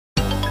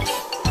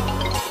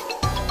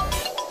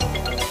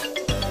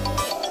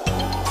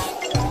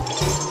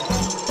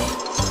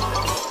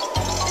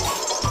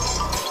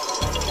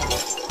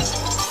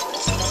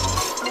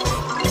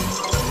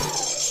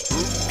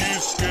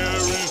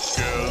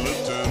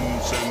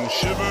send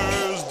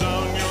shivers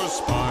down your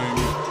spine.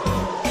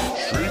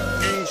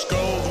 Shrieking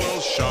skulls will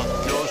shock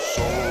your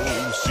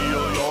soul,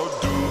 seal your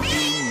doom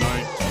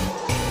tonight.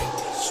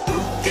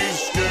 Spooky,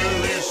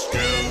 scary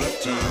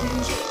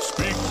skeletons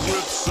speak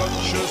with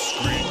such a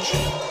screech.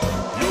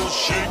 You'll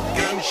shake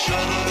and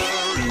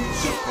shudder in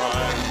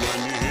surprise when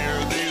you hear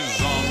these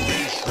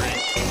zombies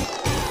shriek.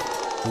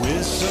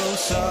 We're so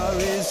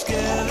sorry,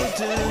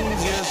 skeletons,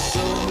 you're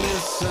so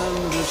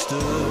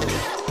misunderstood.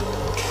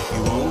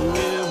 You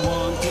only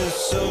want to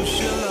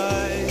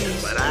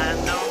socialize, but I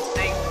don't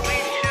think we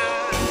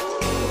should.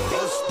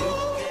 'Cause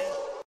spooky.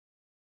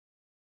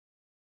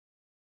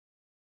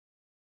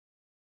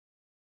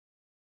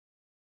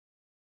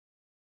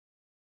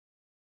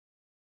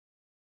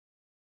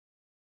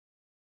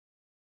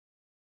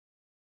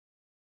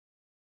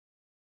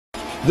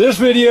 This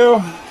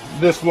video,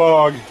 this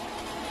vlog,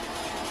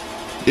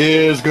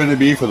 is going to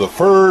be for the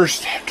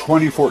first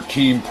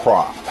 2014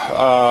 prop,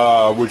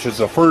 which is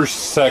the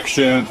first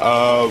section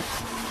of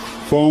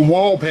foam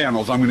wall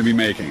panels I'm going to be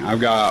making. I've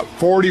got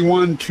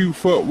 41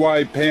 2-foot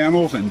wide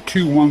panels and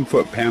 2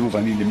 1-foot panels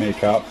I need to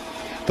make up.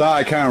 Thought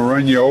I'd kind of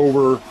run you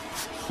over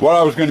what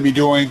I was going to be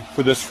doing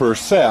for this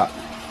first set.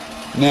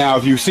 Now,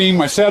 if you've seen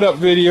my setup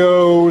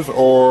videos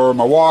or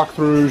my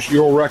walkthroughs,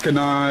 you'll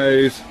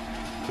recognize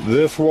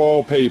this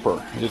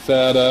wallpaper. It's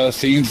that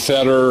scene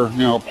setter, you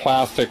know,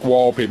 plastic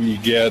wallpaper you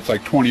get. It's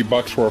like 20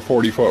 bucks for a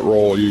 40-foot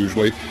roll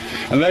usually.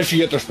 Unless you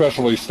get the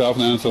specialty stuff,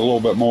 then it's a little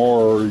bit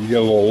more, or you get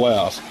a little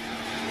less.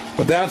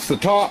 But that's the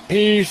top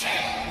piece,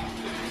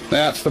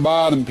 that's the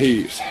bottom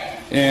piece.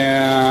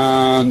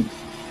 And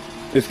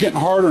it's getting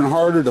harder and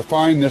harder to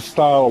find this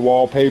style of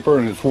wallpaper,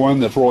 and it's one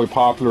that's really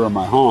popular in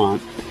my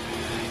haunt.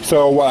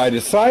 So what I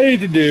decided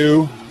to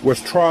do was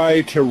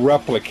try to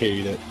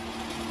replicate it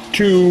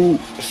to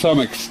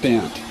some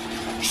extent.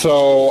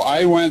 So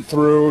I went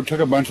through, took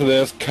a bunch of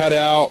this, cut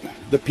out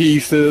the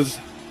pieces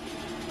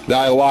that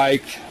I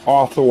liked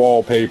off the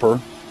wallpaper,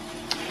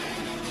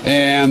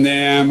 and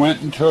then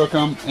went and took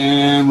them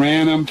and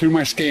ran them through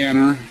my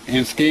scanner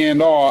and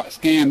scanned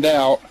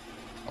out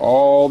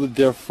all the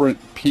different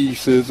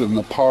pieces and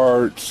the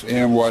parts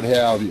and what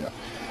have you,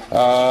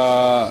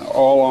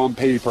 all on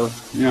paper,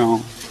 you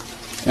know,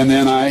 and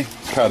then I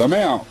cut them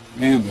out.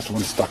 And this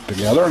one's stuck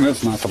together, and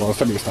it's not supposed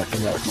to be stuck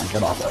together. Come on,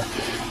 get off there.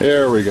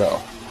 There we go.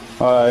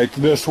 Like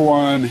this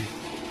one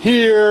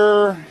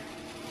here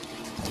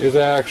is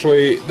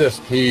actually this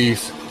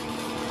piece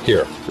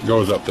here. It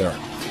goes up there.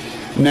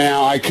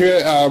 Now I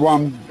could, what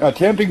I'm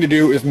attempting to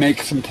do is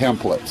make some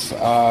templates.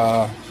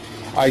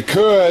 I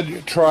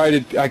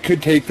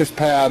could take this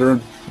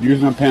pattern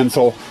using a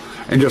pencil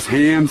and just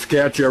hand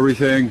sketch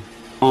everything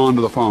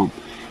onto the foam.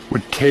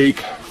 Would take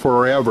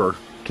forever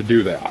to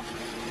do that.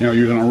 You know,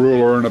 using a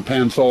ruler and a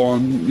pencil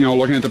and, you know,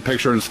 looking at the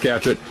picture and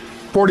sketch it.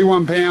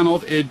 41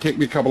 panels, it'd take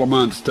me a couple of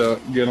months to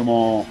get them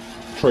all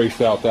traced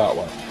out that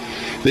way.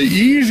 The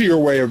easier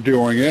way of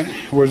doing it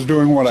was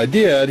doing what I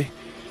did,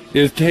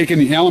 is taking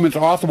the elements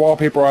off the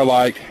wallpaper I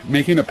like,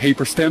 making a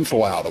paper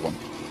stencil out of them.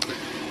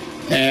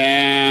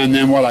 And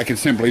then what I can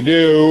simply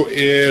do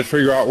is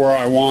figure out where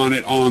I want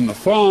it on the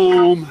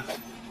foam,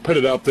 put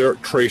it up there,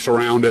 trace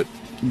around it,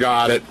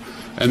 got it,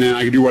 and then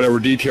I can do whatever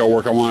detail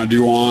work I want to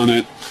do on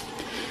it,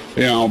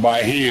 you know,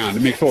 by hand.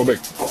 It makes it a little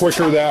bit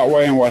quicker that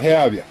way and what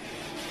have you.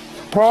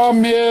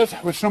 Problem is,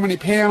 with so many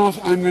panels,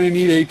 I'm going to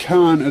need a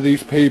ton of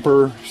these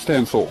paper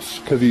stencils,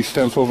 because these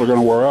stencils are going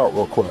to wear out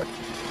real quick.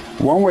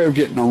 One way of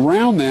getting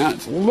around that,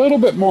 it's a little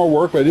bit more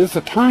work, but it's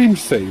a time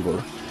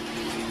saver,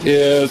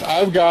 is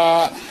I've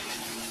got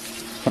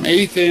some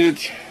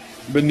 1/8"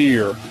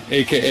 veneer,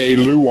 aka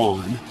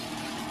Luan.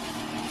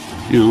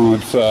 You know,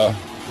 it's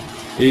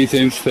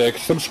 1/8" thick,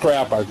 some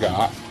scrap I've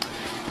got.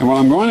 And what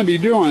I'm going to be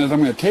doing is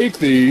I'm going to take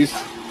these,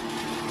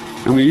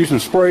 I'm going to use some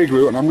spray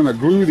glue, and I'm going to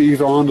glue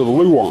these onto the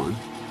Luan.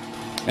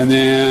 And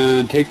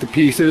then take the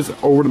pieces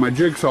over to my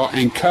jigsaw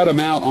and cut them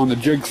out on the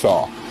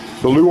jigsaw.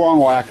 The Luan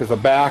will act as a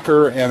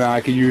backer, and I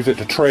can use it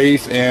to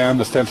trace, and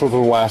the stencils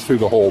will last through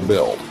the whole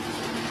build.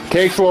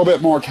 Takes a little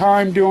bit more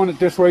time doing it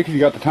this way because you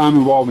got the time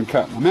involved in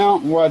cutting them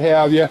out and what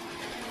have you.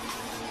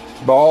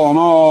 But all in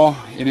all,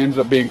 it ends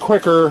up being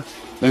quicker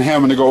than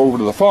having to go over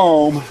to the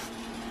foam,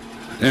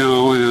 you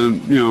know,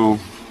 and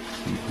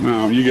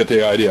you get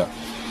the idea.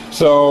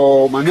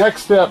 So my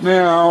next step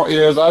now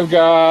is I've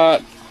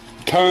got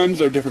tons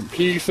of different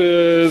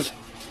pieces,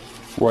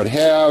 what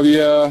have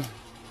you,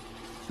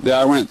 that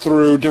I went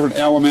through, different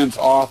elements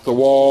off the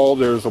wall.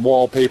 There's a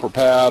wallpaper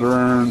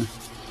pattern,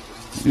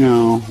 you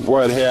know,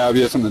 what have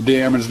you, some of the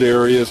damaged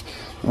areas,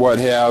 what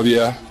have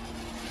you.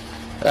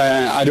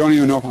 And I don't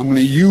even know if I'm going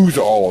to use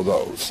all of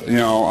those. You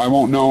know, I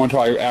won't know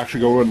until I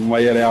actually go and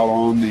lay it out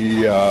on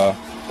the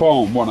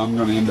foam what I'm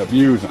going to end up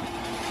using.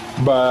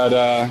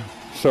 But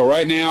so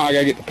right now I got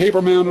to get the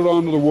paper mounted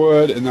onto the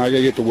wood, and then I got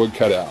to get the wood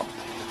cut out.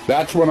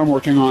 That's what I'm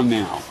working on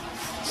now.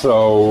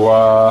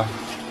 So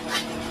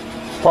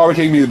probably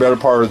take me the better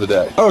part of the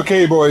day.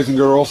 Okay, boys and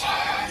girls,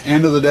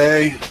 end of the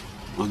day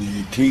on the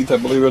 18th, I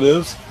believe it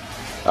is.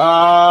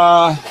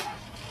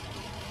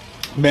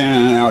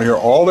 Been out here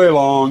all day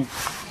long,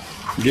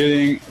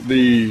 getting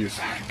these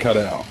cut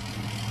out.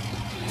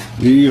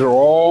 These are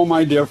all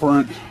my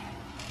different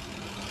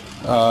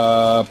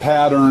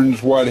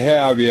patterns, what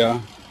have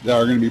you, that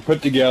are going to be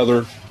put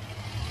together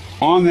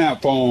on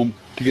that foam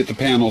to get the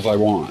panels I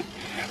want.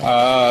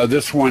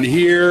 This one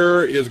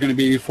here is going to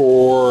be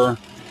for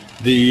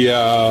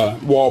the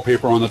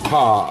wallpaper on the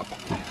top.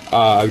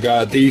 I've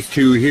got these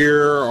two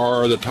here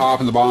are the top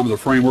and the bottom of the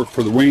framework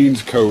for the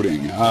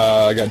wainscoting.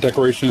 I got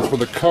decorations for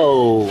the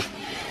cove,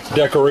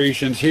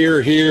 decorations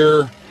here,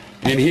 here,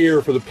 and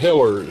here for the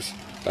pillars.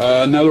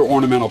 Another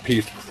ornamental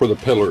piece for the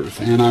pillars,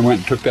 and I went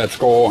and took that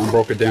skull and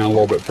broke it down a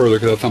little bit further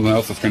because that's something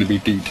else that's going to be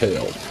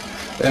detailed.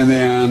 And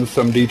then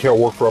some detail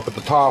work for up at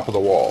the top of the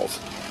walls.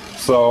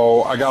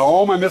 So I got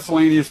all my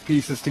miscellaneous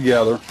pieces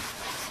together.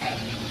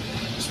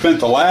 Spent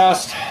the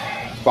last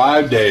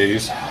 5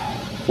 days,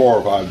 4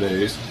 or 5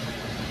 days,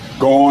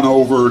 going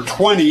over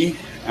 20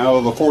 out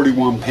of the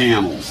 41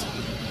 panels.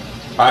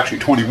 Actually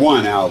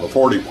 21 out of the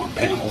 41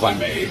 panels I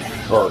made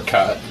or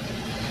cut.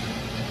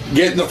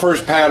 Getting the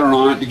first pattern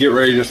on it to get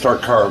ready to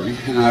start carving,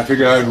 and I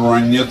figured I'd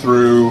run you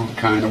through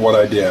kind of what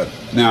I did.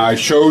 Now I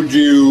showed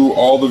you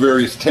all the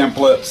various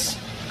templates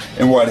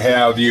and what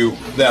have you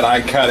that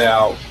I cut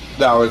out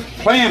that I was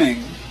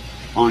planning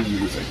on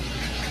using.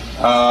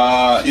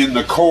 In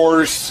the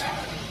course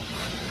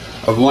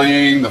of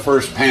laying the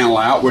first panel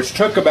out, which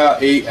took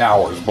about 8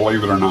 hours,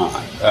 believe it or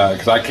not,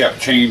 because I kept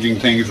changing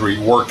things,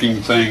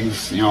 reworking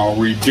things, you know,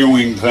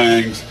 redoing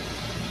things,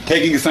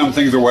 taking some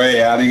things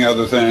away, adding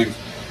other things.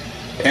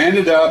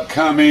 Ended up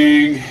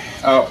coming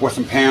up with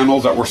some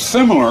panels that were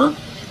similar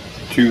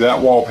to that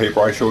wallpaper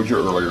I showed you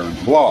earlier in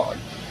the vlog,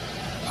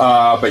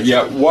 but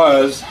yet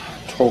was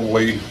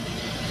totally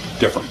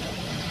different.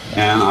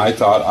 And I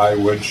thought I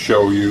would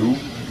show you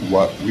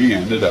what we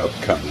ended up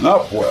coming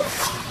up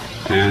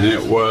with. And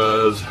it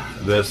was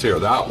this here.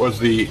 That was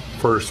the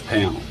first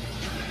panel.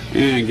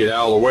 And get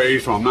out of the way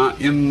so I'm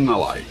not in the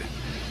light.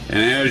 And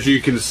as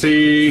you can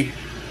see,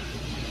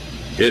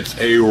 it's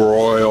a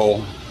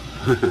royal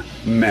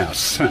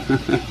mess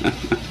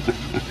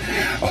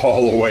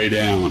all the way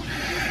down.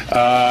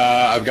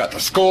 I've got the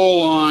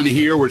skull on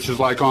here, which is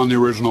like on the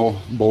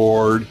original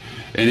board,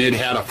 and it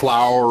had a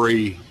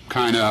flowery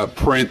kind of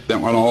print that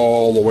went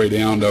all the way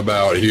down to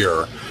about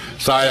here.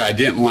 So I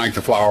didn't like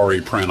the flowery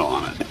print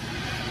on it,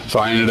 so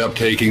I ended up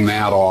taking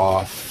that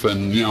off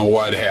and, you know,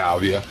 what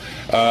have you.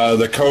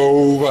 The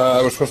cove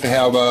was supposed to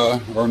have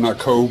a, or not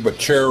cove, but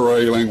chair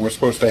railing was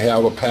supposed to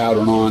have a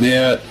pattern on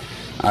it.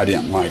 I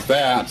didn't like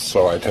that,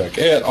 so I took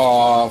it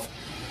off,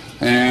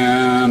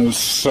 and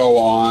so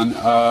on.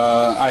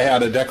 I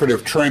had a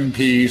decorative trim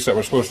piece that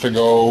was supposed to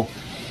go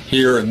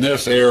here in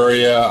this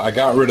area. I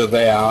got rid of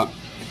that.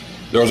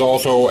 There was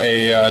also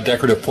a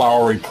decorative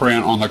flowery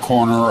print on the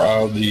corner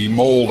of the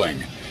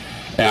molding,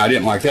 and I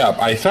didn't like that.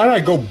 I thought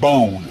I'd go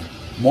bone,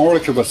 more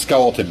like of a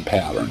skeleton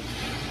pattern.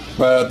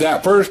 But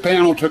that first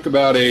panel took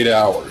about 8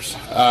 hours.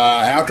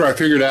 After I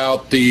figured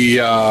out the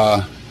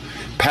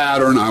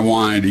pattern I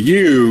wanted to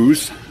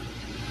use,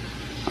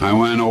 I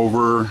went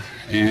over,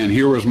 and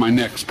here was my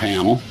next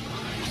panel,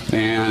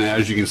 and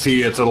as you can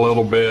see, it's a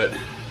little bit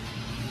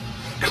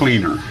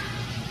cleaner,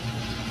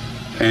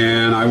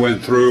 and I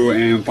went through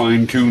and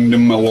fine-tuned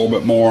them a little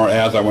bit more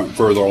as I went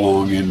further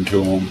along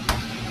into them.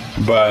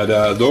 But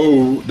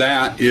though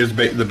that is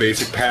the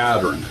basic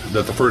pattern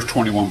that the first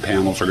 21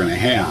 panels are going to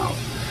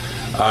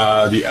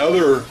have, the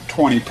other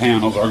 20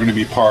 panels are going to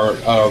be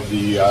part of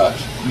the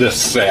this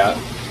set.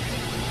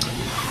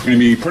 Going to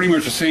be pretty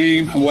much the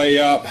same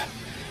layup,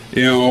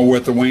 you know,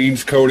 with the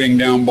wainscoting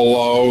down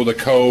below, the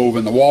cove,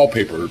 and the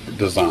wallpaper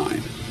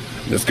design.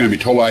 It's going to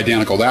be totally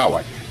identical that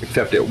way,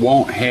 except it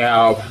won't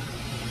have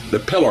the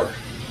pillar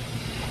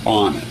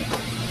on it.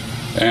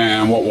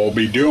 And what we'll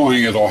be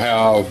doing is I'll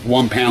have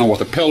one panel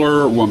with a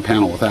pillar, one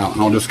panel without,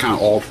 and I'll just kind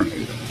of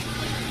alternate it.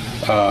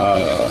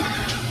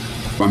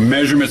 My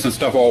measurements and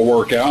stuff all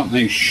work out, and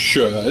they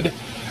should.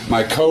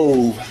 My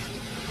cove,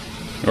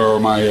 or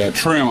my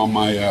trim on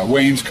my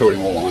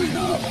wainscoting will line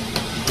up.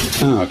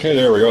 Okay,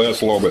 there we go.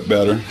 That's a little bit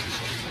better.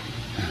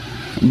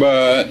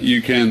 But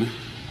you can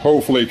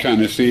hopefully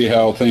kind of see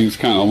how things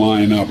kind of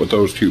line up with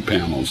those two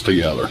panels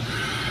together.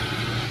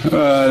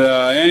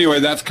 But anyway,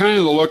 that's kind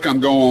of the look I'm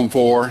going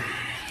for.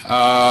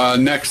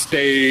 Next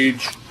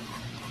stage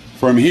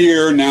from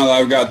here, now that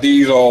I've got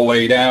these all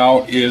laid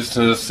out, is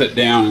to sit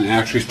down and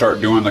actually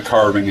start doing the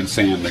carving and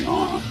sanding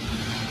on them.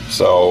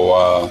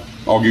 So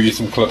I'll give you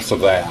some clips of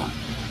that.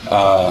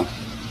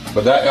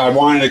 But that, I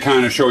wanted to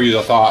kind of show you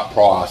the thought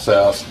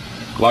process.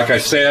 Like I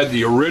said,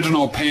 the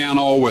original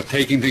panel with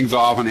taking things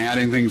off and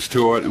adding things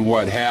to it and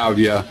what have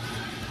you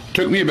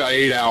took me about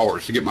 8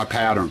 hours to get my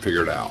pattern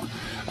figured out.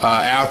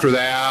 After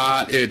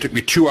that, it took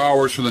me 2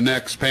 hours for the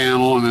next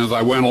panel, and as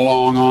I went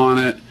along on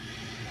it,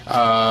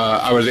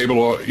 I was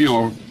able to, you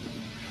know,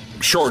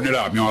 shorten it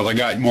up, you know, as I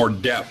got more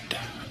depth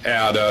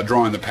at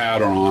drawing the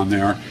pattern on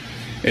there.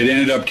 It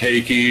ended up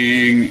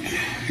taking,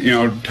 you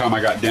know, time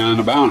I got done,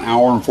 about an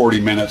hour and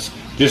 40 minutes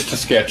just to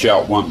sketch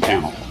out one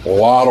panel. A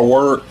lot of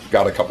work,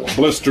 got a couple of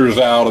blisters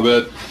out of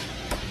it,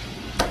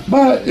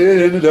 but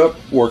it ended up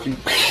working.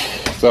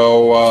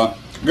 So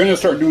I'm going to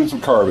start doing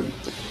some carving,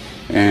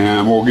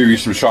 and we'll give you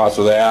some shots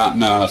of that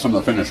and some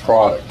of the finished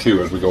product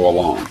too as we go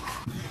along.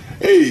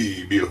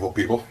 Hey, beautiful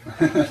people.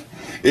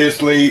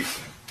 It's late.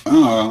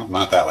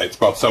 Not that late. It's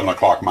about 7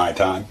 o'clock my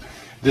time.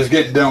 Just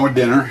getting done with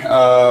dinner.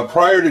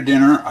 Prior to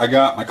dinner, I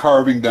got my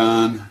carving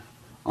done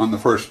on the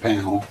first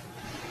panel.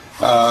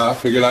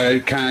 Figured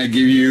I'd kind of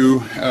give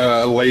you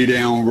a lay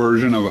down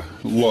version of a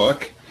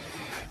look.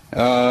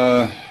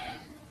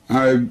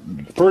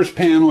 First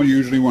panel,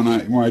 usually when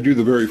I do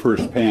the very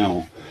first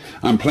panel,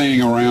 I'm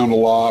playing around a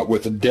lot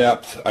with the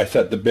depth. I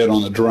set the bit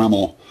on the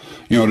Dremel,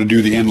 you know, to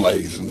do the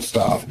inlays and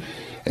stuff.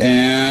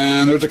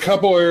 And there's a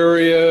couple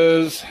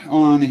areas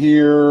on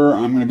here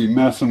I'm going to be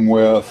messing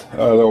with.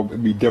 They'll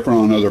be different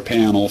on other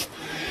panels.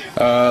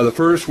 The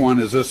first one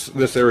is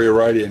this area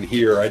right in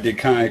here. I did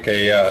kind of like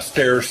a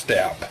stair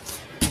step,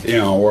 you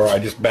know, where I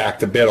just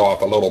backed the bit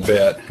off a little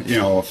bit, you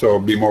know, so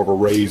it'd be more of a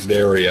raised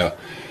area.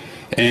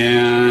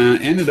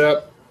 And ended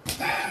up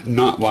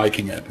not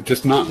liking it.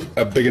 Just not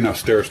a big enough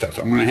stair step.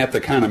 So I'm going to have to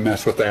kind of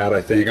mess with that,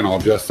 I think, and I'll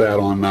adjust that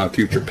on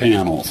future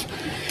panels.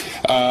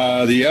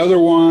 The other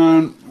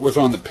one was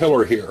on the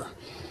pillar here.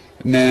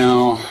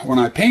 Now, when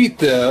I paint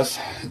this,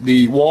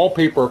 the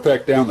wallpaper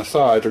effect down the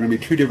sides are going to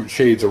be two different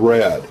shades of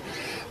red.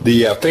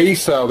 The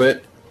face of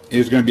it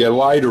is going to be a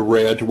lighter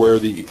red, to where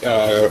the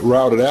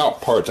routed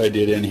out parts I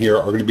did in here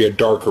are going to be a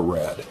darker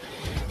red.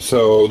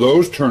 So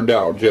those turned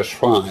out just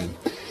fine.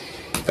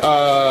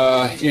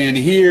 In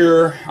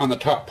here, on the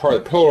top part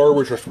of the pillar,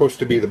 which are supposed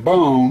to be the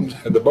bones,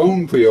 the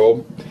bone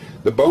field,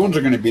 the bones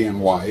are going to be in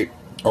white,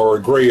 or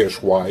a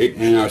grayish white,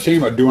 and I was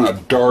thinking about doing a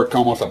dark,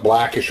 almost a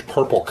blackish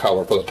purple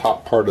color for the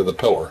top part of the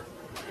pillar,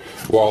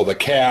 while the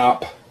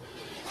cap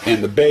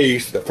and the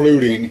base, the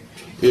fluting,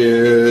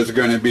 is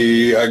going to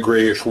be a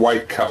grayish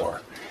white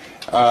color.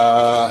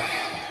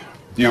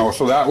 You know,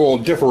 so that will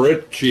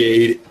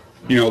differentiate,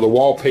 you know, the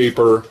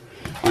wallpaper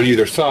on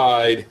either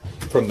side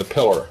from the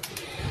pillar.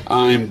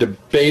 I'm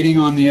debating,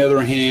 on the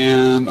other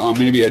hand, on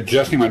maybe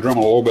adjusting my Dremel a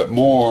little bit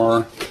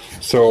more,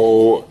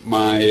 so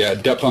my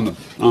depth on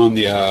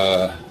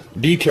the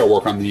detail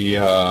work on the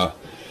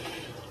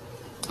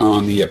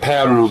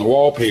pattern on the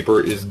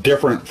wallpaper is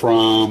different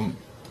from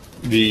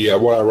the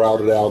what I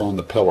routed out on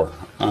the pillar.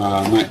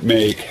 I might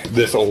make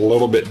this a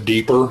little bit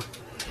deeper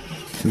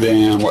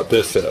than what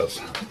this is,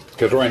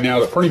 because right now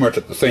they're pretty much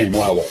at the same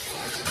level.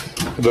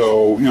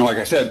 Though, you know, like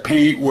I said,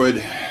 paint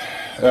would,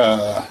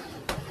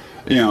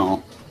 you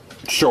know,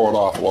 show it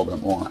off a little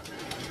bit more.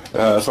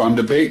 So I'm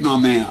debating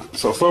on that.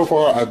 So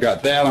far I've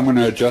got that. I'm going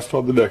to adjust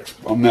on the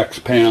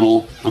next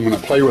panel. I'm going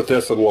to play with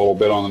this a little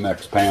bit on the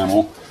next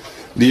panel.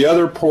 The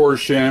other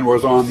portion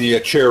was on the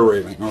chair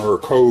railing, or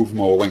cove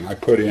molding I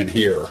put in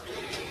here.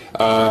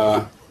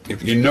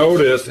 If you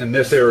notice in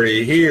this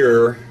area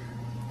here,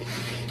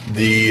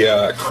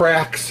 the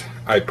cracks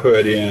I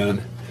put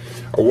in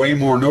are way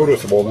more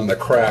noticeable than the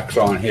cracks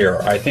on here.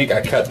 I think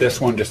I cut this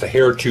one just a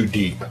hair too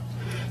deep.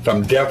 So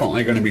I'm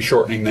definitely going to be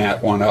shortening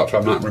that one up, so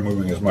I'm not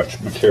removing as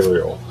much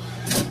material.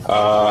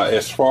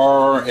 As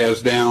far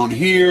as down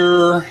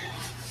here,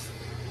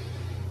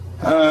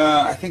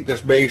 I think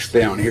this base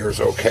down here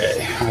is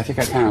okay. I think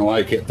I kind of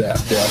like it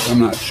that depth. I'm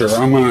not sure.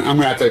 I'm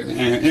gonna have to.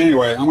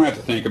 Anyway, I'm gonna have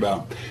to think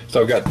about it.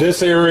 So I've got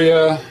this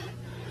area,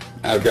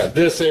 I've got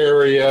this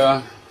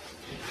area,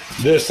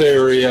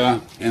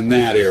 and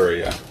that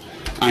area.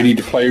 I need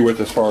to play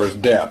with as far as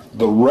depth.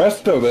 The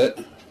rest of it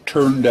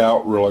turned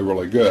out really,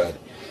 really good.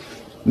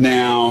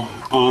 Now,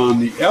 on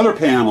the other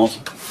panels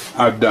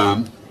I've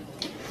done,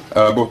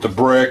 both the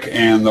brick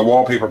and the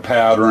wallpaper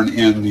pattern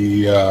in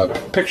the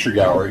picture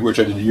gallery, which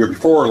I did the year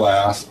before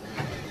last.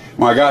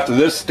 When I got to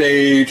this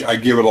stage, I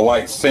give it a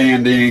light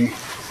sanding.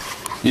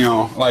 You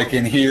know, like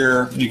in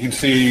here, you can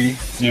see,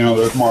 you know,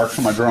 there's marks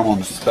on my Dremel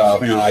and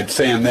stuff. You know, I'd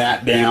sand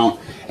that down,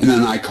 and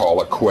then I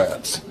call it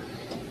quits.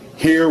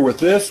 Here with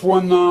this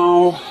one,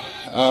 though,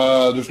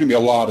 there's going to be a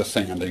lot of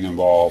sanding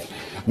involved.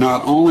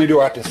 Not only do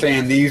I have to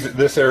sand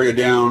this area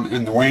down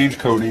in the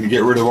wainscoting to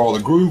get rid of all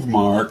the groove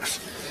marks,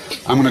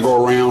 I'm going to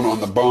go around on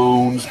the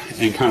bones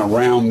and kind of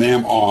round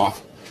them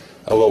off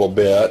a little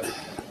bit.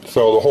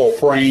 So the whole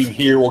frame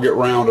here will get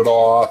rounded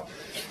off.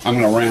 I'm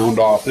going to round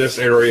off this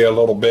area a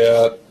little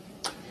bit.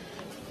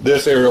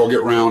 This area will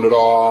get rounded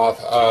off.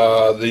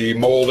 The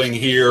molding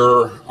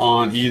here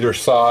on either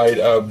side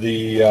of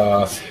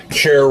the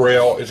chair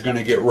rail is going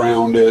to get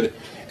rounded.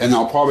 And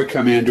I'll probably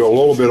come in and do a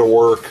little bit of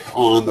work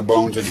on the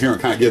bones in here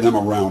and kind of give them a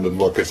rounded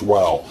look as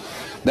well.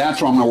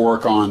 That's what I'm going to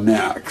work on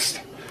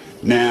next.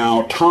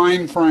 Now,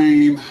 time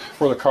frame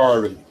for the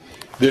carving.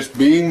 This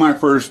being my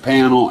first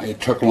panel,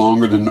 it took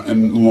longer than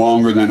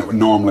it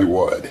normally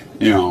would.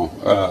 You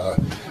know,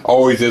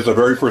 always is. The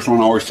very first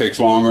one always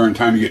takes longer, and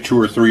time you get 2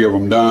 or 3 of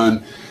them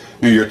done,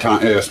 your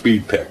time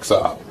speed picks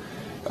up.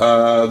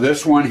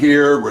 This one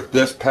here with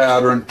this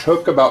pattern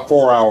took about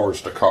 4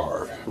 hours to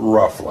carve,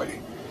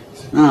 roughly.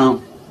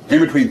 Now, in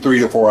between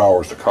 3 to 4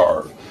 hours to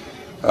carve.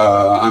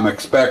 I'm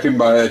expecting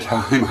by the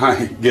time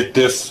I get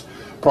this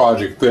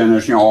project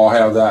finished, you know, I'll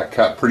have that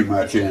cut pretty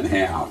much in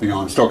half. You know,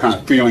 I'm still kind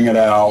of feeling it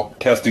out,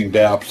 testing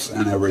depths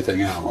and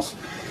everything else.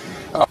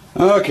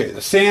 Okay,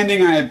 the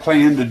sanding I had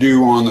planned to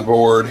do on the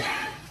board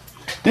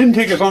didn't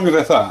take as long as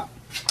I thought.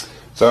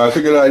 So I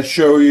figured I'd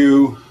show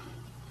you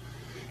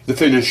the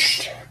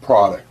finished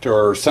product,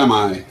 or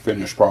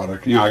semi-finished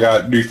product. You know, I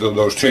got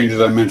those changes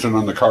I mentioned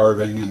on the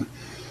carving and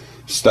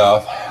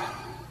stuff.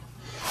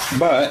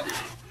 But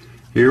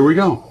here we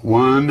go.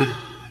 One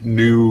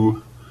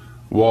new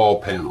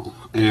wall panel.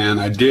 And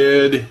I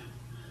did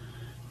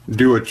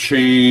do a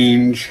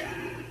change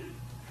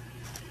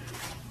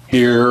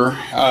here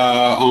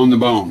on the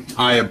bone.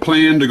 I had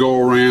planned to go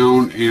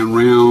around and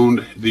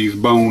round these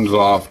bones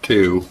off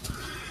too.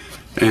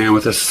 And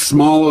with as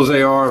small as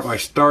they are, if I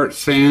start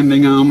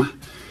sanding them,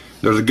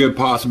 there's a good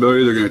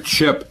possibility they're going to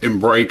chip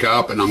and break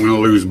up and I'm going to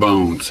lose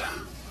bones.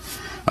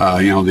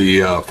 You know,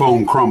 the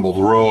foam crumbles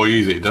real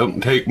easy. It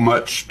doesn't take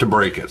much to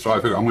break it. So I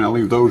figure I'm going to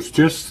leave those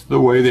just the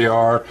way they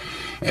are,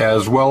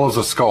 as well as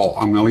the skull.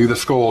 I'm going to leave the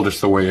skull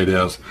just the way it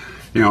is.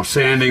 You know,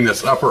 sanding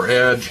this upper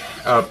edge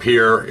up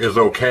here is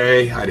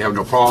okay. I'd have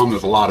no problem.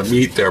 There's a lot of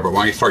meat there. But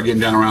when you start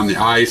getting down around the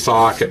eye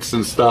sockets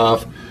and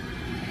stuff,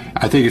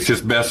 I think it's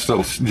just best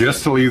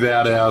to leave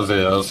that as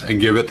is and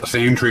give it the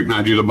same treatment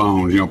I do the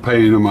bones. You know,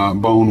 painting them a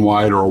bone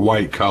white or a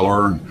white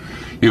color, and,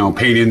 you know,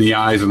 painting the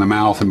eyes and the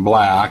mouth in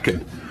black.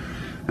 And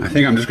I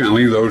think I'm just going to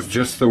leave those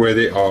just the way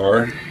they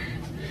are.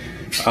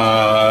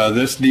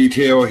 This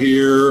detail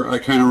here, I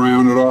kind of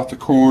rounded off the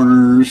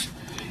corners,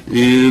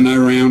 and I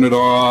rounded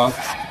off,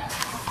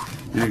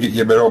 and get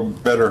you a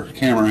better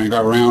camera angle,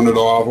 I rounded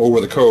off over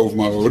the cove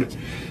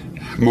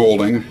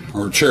molding,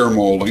 or chair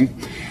molding.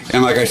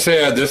 And like I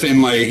said, this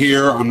inlay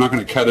here, I'm not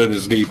going to cut it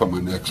as deep on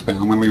my next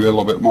panel. I'm going to leave it a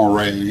little bit more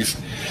raised.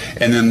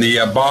 And then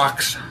the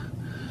box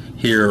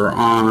here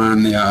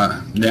on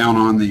down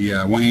on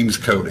the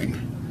wainscoting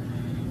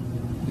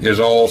is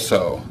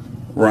also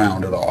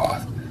rounded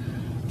off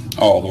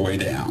all the way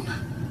down.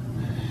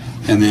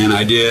 And then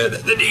I did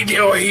the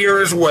detail here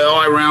as well.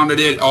 I rounded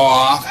it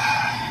off.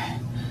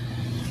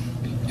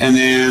 And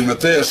then with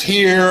this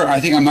here,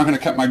 I think I'm not going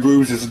to cut my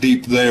grooves as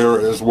deep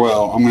there as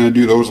well. I'm going to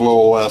do those a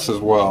little less as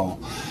well.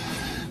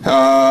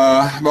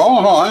 But all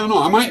in all, I don't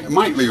know. I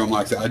might leave them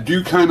like that. I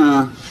do kind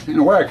of, in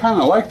a way, I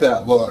kind of like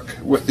that look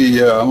with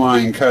the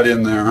line cut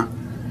in there.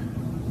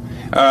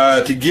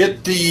 To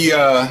get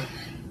the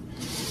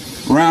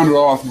rounded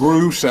off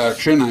groove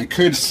section, I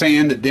could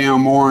sand it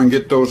down more and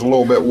get those a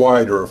little bit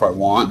wider if I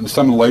want. And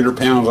some of the later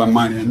panels I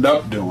might end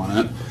up doing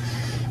it.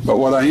 But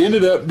what I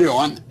ended up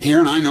doing here,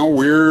 and I know,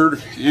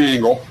 weird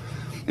angle,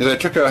 is I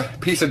took a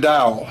piece of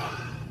dowel,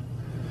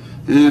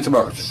 and it's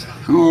about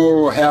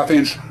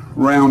half-inch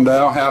round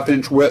dowel,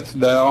 half-inch width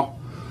dowel,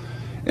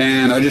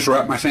 and I just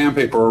wrapped my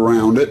sandpaper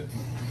around it,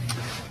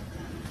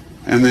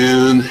 and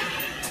then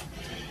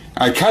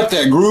I cut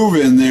that groove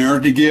in there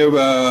to give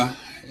a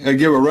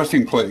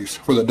resting place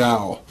for the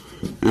dowel.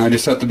 And I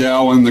just set the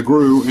dowel in the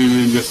groove and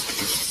then just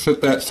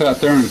sat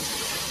there and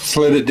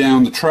slid it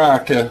down the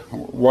track to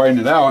widen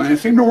it out, and it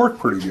seemed to work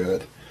pretty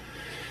good.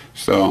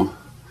 So,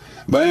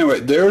 but anyway,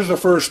 there's the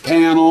first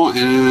panel,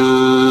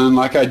 and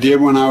like I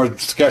did when I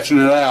was sketching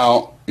it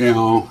out, you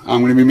know,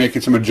 I'm going to be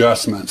making some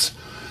adjustments.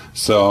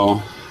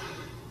 So,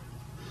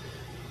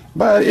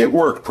 but it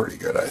worked pretty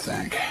good, I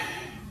think.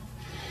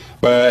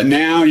 But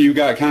now you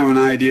got kind of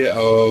an idea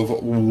of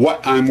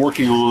what I'm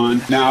working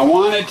on. Now I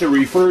wanted to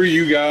refer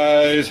you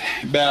guys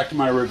back to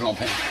my original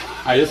panel.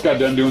 I just got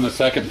done doing the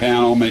second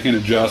panel, making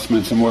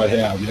adjustments and what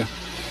have you.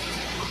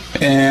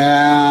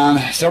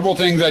 And several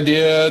things I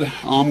did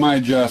on my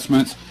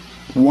adjustments.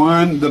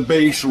 One, the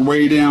base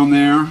way down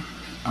there,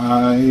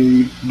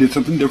 I did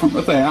something different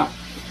with that.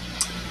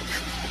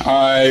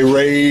 I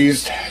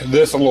raised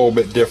this a little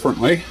bit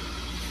differently.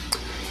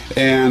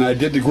 And I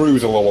did the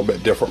grooves a little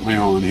bit differently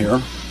on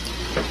here.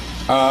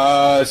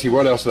 Let's see,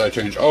 what else did I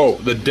change? Oh,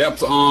 the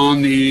depth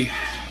on the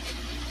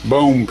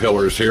bone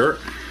pillars here.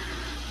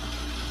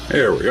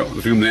 There we go,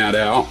 zoom that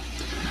out.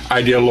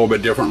 I did a little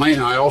bit differently,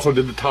 and I also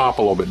did the top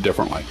a little bit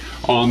differently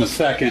on the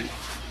second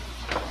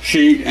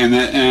sheet.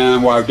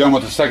 And what I've done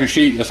with the second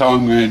sheet is how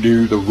I'm going to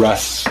do the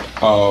rest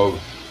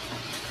of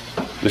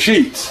the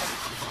sheets.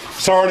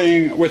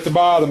 Starting with the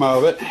bottom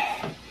of it,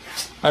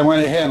 I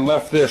went ahead and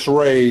left this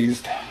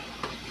raised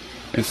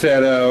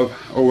instead of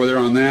over there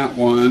on that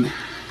one.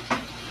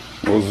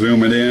 We'll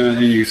zoom it in,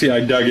 and you see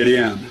I dug it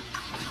in.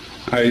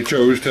 I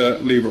chose to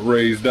leave it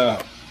raised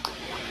up.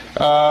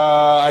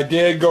 I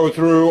did go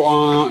through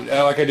on,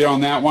 like I did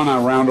on that one,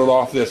 I rounded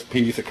off this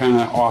piece. It kind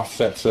of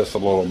offsets this a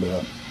little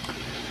bit.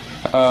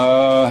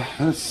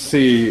 Let's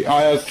see,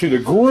 as to the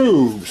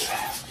grooves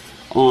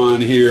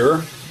on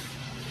here,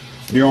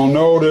 you'll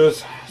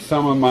notice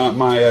some of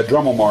my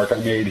Dremel mark I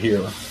made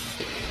here.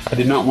 I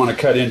did not want to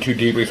cut in too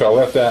deeply, so I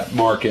left that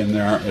mark in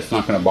there. It's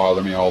not going to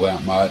bother me all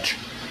that much.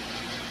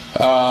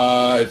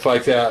 It's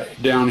like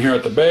that down here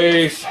at the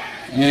base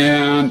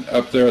and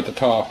up there at the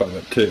top of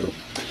it too.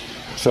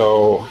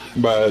 So,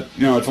 but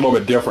you know, it's a little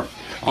bit different.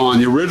 On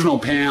the original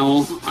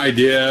panel I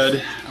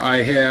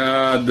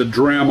had the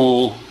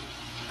Dremel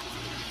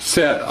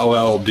set a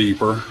little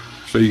deeper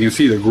so you can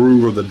see the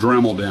groove of the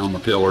Dremel down the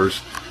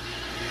pillars.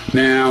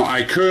 Now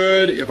I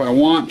could, if I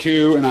want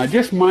to, and I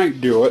just might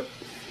do it,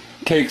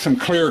 take some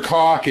clear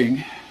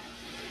caulking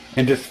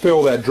and just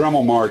fill that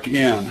Dremel mark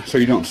in so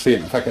you don't see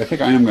it. In fact, I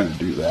think I am going to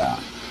do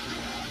that.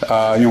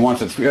 You know,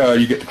 once it's,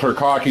 you get the clear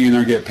caulking in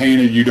there, get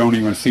painted, you don't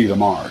even see the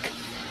mark.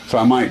 So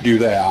I might do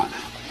that.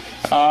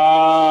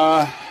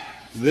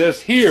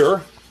 This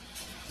here,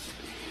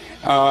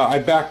 I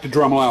backed the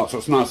Dremel out so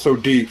it's not so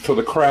deep, so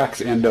the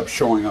cracks end up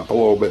showing up a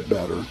little bit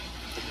better.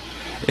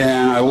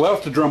 And I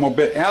left the Dremel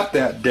bit at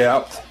that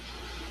depth,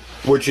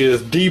 which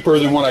is deeper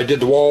than what I did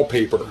the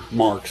wallpaper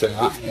marks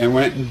at, and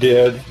went and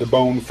did the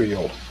bone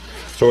field.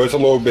 So it's a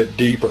little bit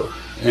deeper,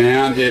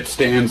 and it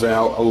stands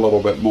out a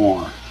little bit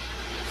more.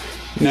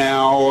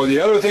 Now, the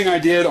other thing I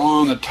did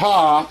on the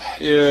top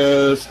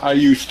is I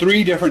used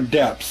 3 different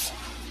depths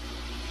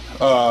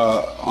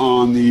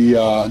on the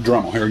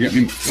Dremel. Here, get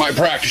me my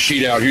practice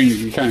sheet out here,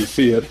 you can kind of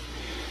see it.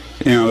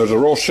 You know, there's a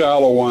real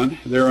shallow one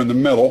there in the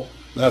middle.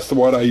 That's the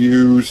one I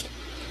used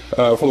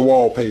for the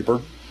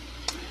wallpaper.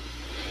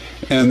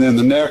 And then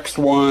the next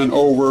one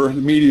over,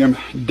 the medium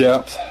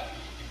depth,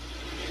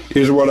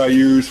 is what I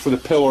use for the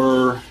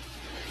pillar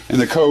and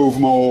the cove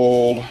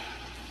mold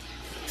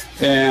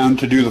and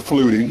to do the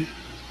fluting.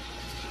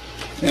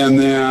 And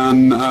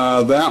then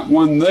that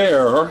one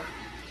there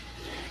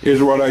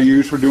is what I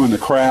use for doing the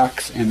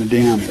cracks and the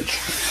damage.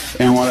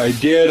 And what I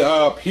did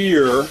up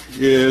here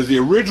is the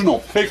original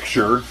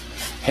picture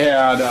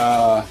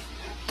had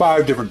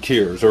 5 different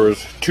tiers. There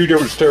was 2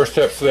 different stair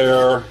steps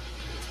there,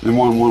 and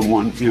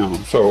one, you know,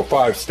 so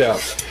 5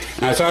 steps.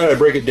 And I decided I'd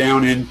break it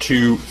down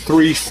into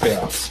 3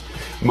 steps.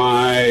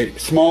 My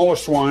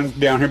smallest one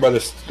down here by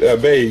the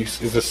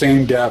base is the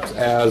same depth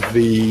as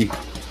the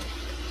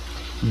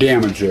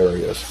damaged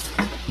areas.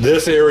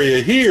 This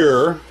area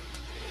here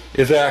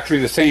is actually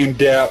the same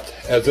depth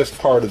as this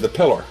part of the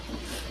pillar,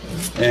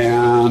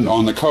 and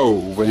on the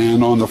cove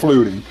and on the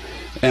fluting.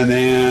 And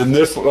then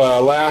this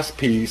last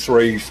piece,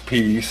 raised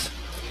piece,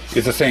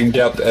 is the same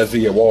depth as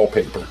the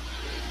wallpaper.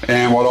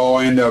 And what I'll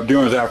end up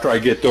doing is after I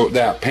get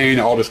that paint,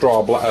 I'll just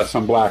draw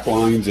some black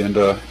lines in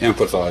to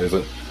emphasize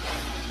it.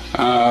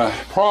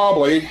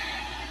 Probably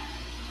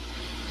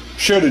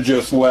should have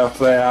just left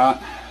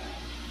that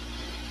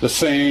the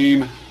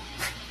same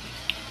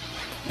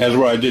as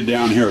what I did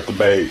down here at the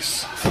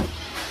base.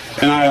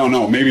 And I don't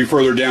know, maybe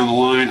further down the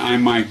line I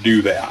might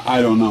do that.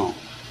 I don't know.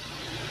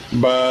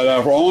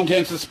 But for all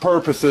intents and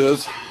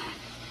purposes,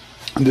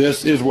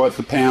 this is what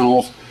the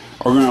panels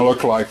are going to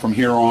look like from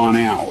here on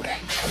out.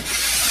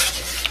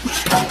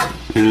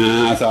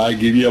 And I thought I'd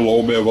give you a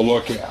little bit of a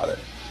look at it.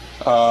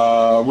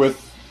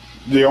 With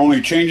the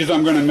only changes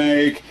I'm going to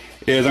make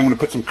is I'm going to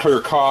put some clear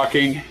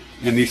caulking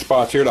in these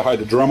spots here to hide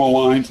the Dremel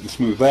lines and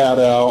smooth that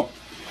out,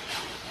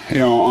 you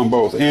know, on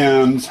both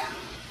ends.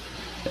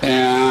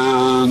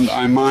 And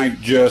I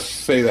might just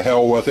say the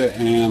hell with it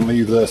and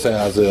leave this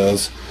as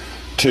is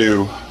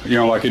too, you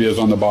know, like it is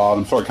on the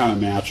bottom, so it kind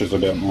of matches a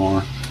bit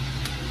more.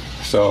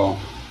 So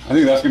I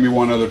think that's going to be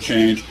one other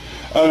change.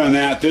 Other than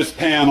that, this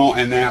panel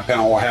and that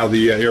panel will have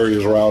the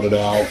areas routed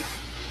out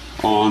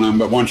on them,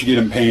 but once you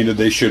get them painted,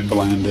 they should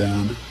blend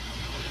in.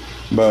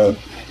 But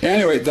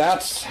anyway,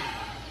 that's,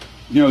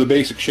 you know, the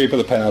basic shape of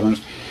the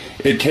patterns.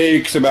 It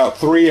takes about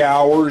 3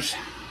 hours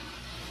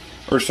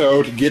or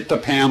so to get the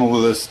panel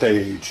to this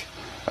stage.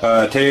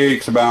 It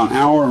takes about 1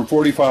 hour and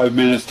 45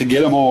 minutes to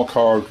get them all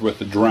carved with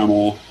the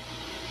Dremel.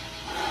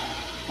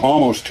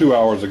 Almost 2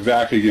 hours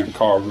exactly to get them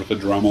carved with the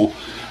Dremel.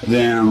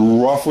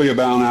 Then roughly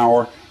about an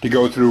hour to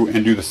go through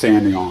and do the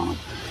sanding on them.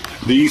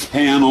 These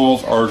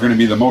panels are going to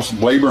be the most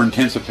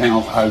labor-intensive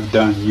panels I've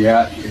done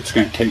yet. It's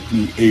going to take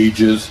me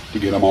ages to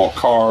get them all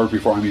carved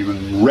before I'm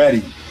even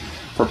ready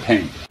for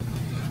paint.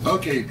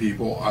 Okay,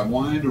 people, I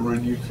wanted to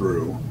run you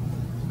through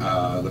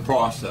the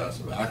process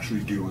of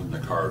actually doing the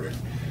carving.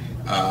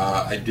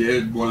 I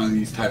did one of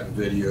these type of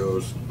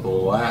videos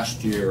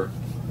last year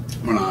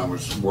when I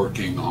was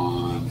working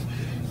on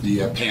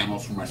the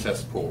panels for my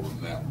cesspool room,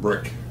 that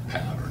brick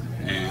pattern,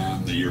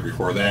 and the year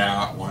before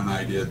that when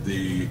I did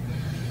the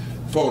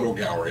photo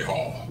gallery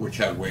hall, which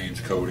had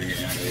wainscoting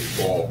and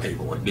a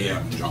wallpaper with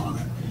damage on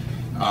it.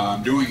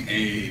 I'm doing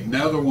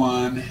another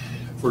one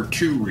for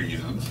 2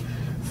 reasons.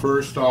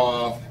 First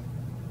off,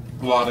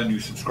 a lot of new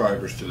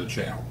subscribers to the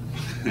channel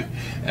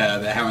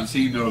that haven't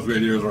seen those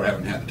videos or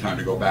haven't had the time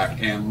to go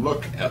back and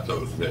look at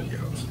those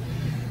videos.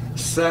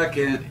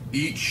 Second,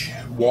 each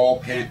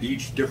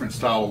different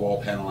style of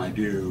wall panel I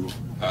do,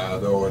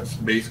 though it's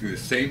basically the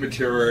same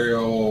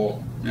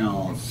material, you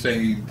know,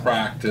 same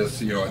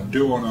practice, you know,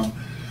 doing them,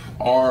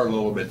 are a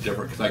little bit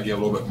different because I get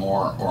a little bit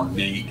more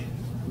ornate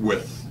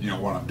with, you know,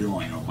 what I'm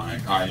doing. You know,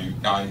 I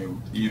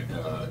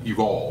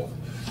evolve,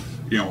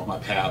 you know, with my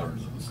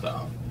patterns and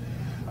stuff.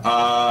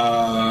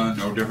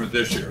 No different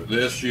this year.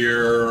 This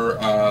year,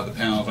 the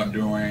panels I'm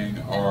doing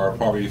are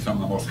probably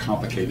some of the most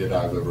complicated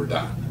I've ever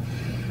done.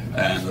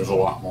 And there's a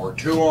lot more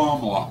to them,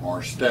 a lot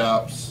more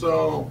steps,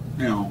 so,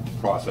 you know,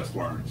 process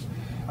learns.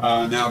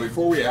 Now,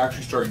 before we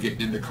actually start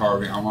getting into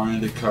carving, I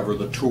wanted to cover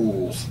the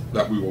tools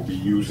that we will be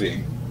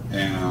using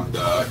and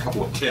a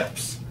couple of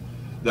tips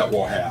that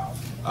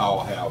I'll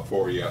have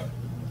for you,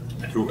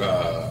 to,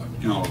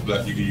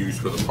 that you can use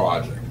for the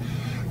project.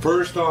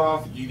 First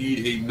off, you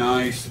need a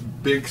nice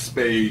big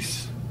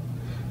space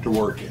to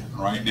work in.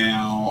 Right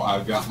now,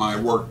 I've got my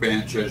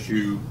workbench, as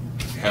you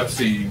have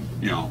seen,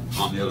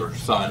 on the other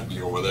side of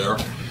me over there,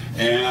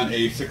 and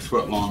a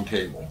 6-foot long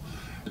table.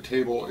 The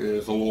table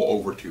is a little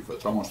over 2 foot,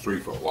 it's almost 3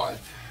 foot wide.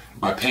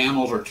 My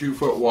panels are 2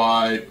 foot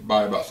wide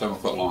by about 7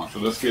 foot long, so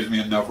this gives me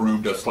enough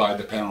room to slide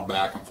the panel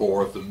back and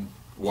forth and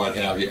what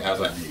have you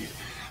as I need.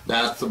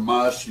 That's a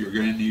must. You're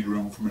going to need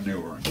room for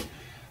maneuvering.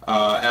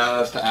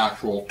 As to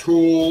actual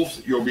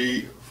tools,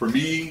 for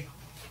me,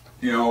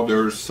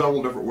 there's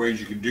several different ways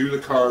you can do the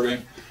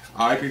carving.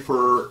 I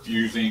prefer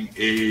using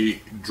a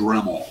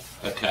Dremel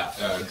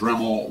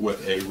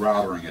with a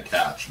routering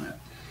attachment.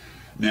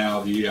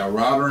 Now, the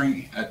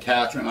routering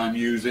attachment I'm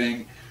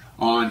using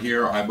on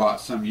here, I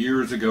bought some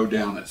years ago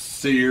down at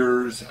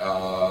Sears. It's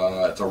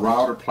a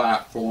router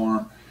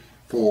platform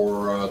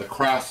for the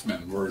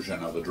Craftsman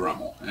version of the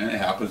Dremel, and it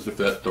happens to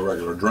fit the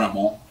regular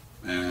Dremel,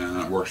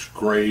 and it works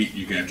great.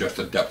 You can adjust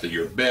the depth of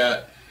your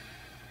bit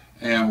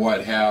and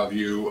what have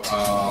you.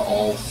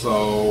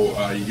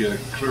 Also, you get a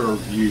clearer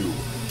view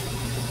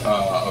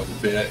of the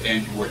bit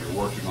and what you're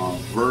working on,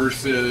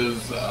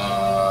 versus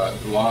a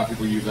lot of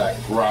people use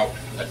that grout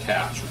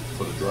attachment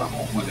for the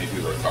Dremel when they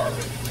do their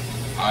carving.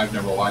 I've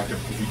never liked it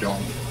because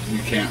you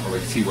can't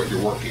really see what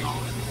you're working on.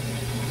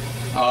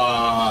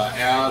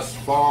 As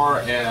far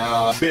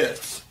as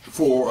bits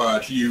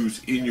to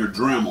use in your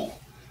Dremel,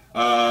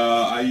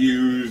 I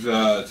use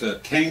it's a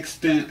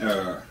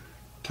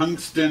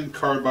tungsten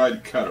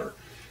carbide cutter.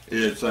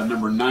 It's a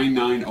number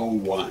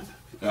 9901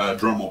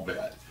 Dremel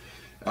bit.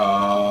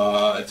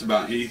 It's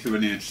about 1/8 of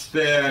an inch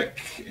thick,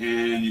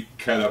 and you can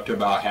cut up to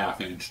about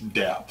 1/2 inch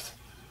depth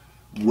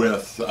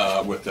with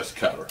this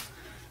cutter.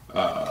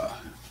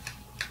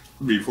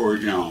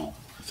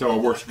 So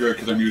it works good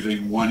because I'm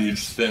using 1 inch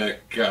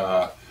thick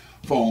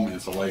foam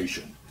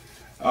insulation.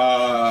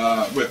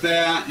 With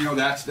that,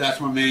 that's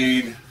my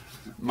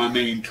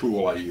main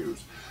tool I use.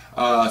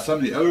 Some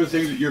of the other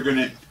things that you're going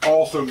to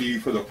also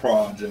need for the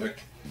project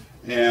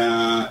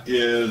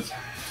is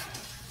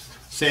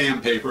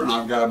sandpaper, and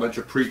I've got a bunch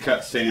of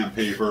pre-cut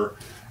sandpaper,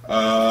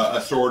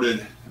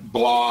 assorted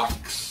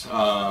blocks.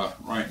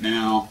 Right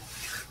now,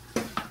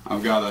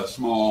 I've got a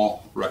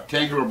small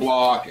rectangular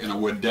block and a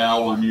wood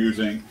dowel I'm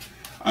using.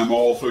 I'm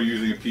also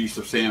using a piece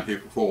of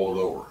sandpaper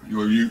folded over.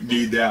 You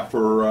need that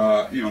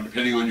for,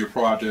 depending on your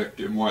project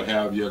and what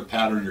have you, the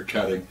pattern you're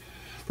cutting.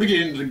 For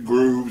getting into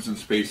grooves and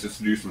spaces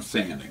to do some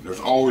sanding. There's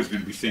always going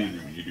to be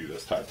sanding when you do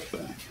this type of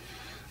thing.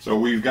 So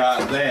we've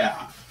got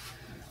that.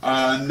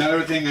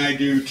 Another thing I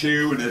do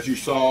too, and as you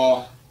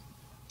saw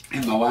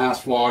in the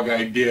last vlog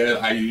I did,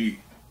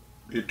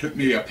 it took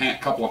me a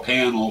couple of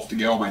panels to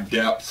get all my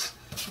depths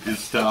and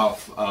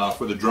stuff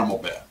for the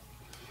Dremel bit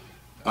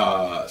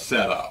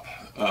set up.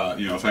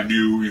 So I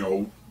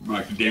knew,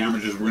 like the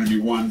damages were going to be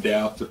one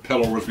depth, the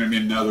pillar was going to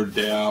be another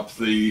depth,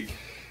 the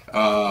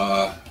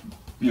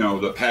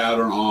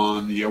pattern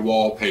on the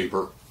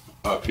wallpaper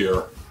up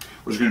here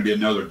was going to be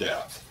another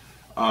depth.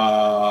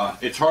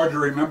 It's hard to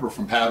remember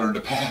from pattern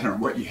to pattern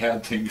what you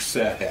had things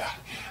set at,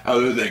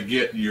 other than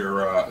getting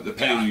your the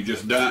panel you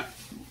just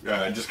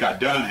got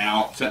done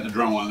out, setting the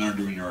Dremel in there and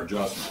doing your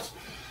adjustments.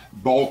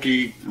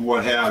 Bulky and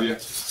what have you.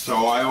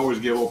 So I always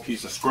get a little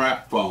piece of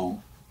scrap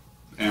foam,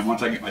 and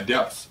once I get my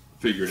depths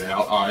figured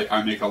out,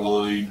 I make a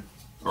line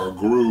or a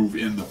groove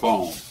in the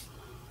foam,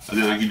 and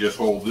then I can just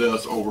hold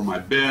this over my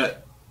bit,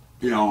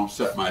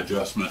 set my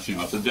adjustments.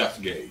 It's a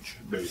depth gauge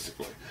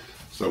basically.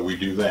 So we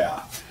do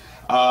that.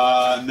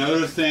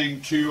 Another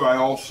thing too, I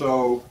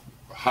also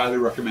highly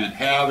recommend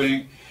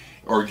having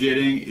or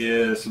getting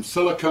is some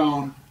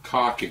silicone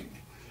caulking.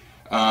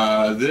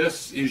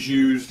 This is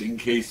used in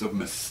case of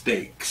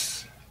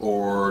mistakes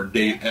or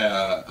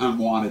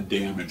unwanted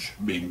damage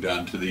being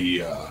done to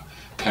the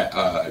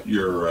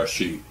your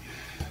sheet.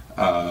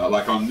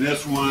 Like on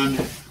this one,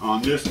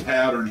 on this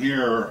pattern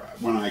here,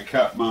 when I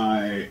cut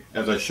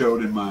as I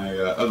showed in my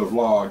other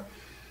vlog,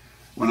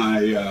 when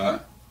I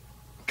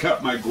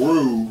cut my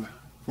groove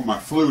for my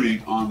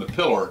fluting on the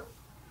pillar,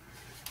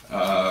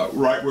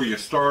 right where you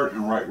start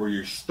and right where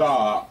you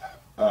stop,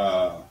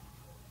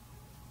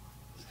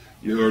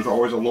 there's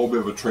always a little bit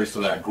of a trace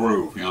of that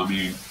groove.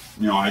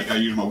 I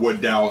use my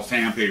wood dowel with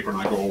sandpaper and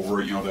I go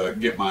over it, to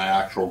get my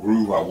actual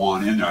groove I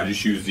want in there. I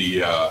just use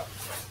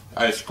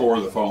I score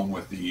the foam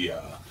with the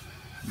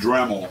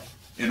Dremel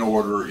in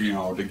order,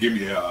 to give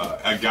me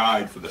a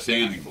guide for the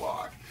sanding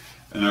block.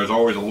 And there's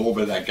always a little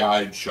bit of that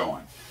guide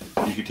showing.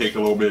 You can take a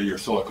little bit of your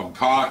silicone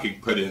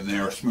caulking, put it in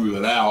there, smooth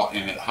it out,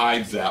 and it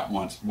hides that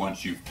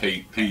once you've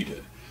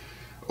painted.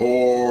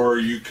 Or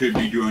you could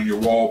be doing your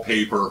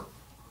wallpaper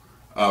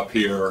up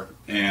here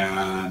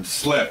and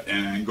slip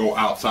and go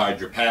outside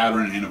your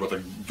pattern and end up with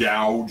a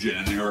gouge in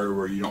an area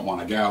where you don't want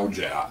to gouge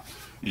at.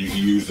 You can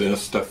use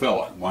this to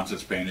fill it. Once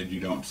it's painted, you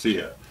don't see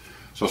it.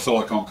 So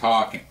silicone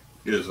caulking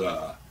is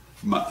a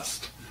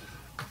must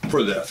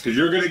for this, because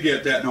you're going to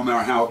get that no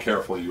matter how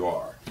careful you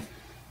are.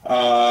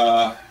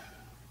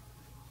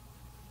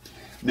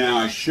 Now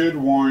I should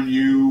warn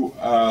you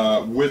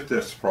with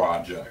this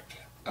project,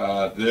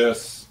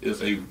 this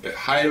is a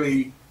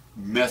highly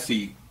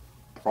messy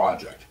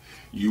project.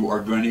 You are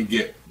going to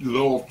get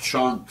little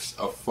chunks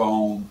of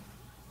foam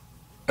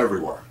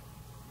everywhere.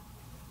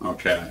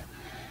 Okay.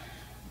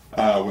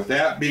 With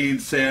that being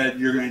said,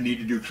 you're going to need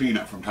to do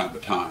cleanup from time to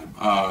time.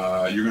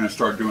 You're going to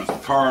start doing some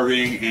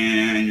carving,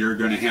 and you're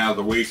going to have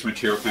the waste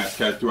material kind of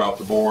scattered throughout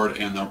the board,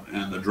 and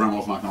the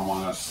Dremel's not going to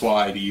want to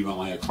slide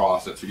evenly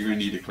across it, so you're going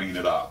to need to clean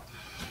it up.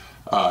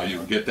 You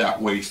know, get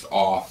that waste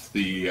off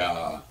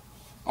the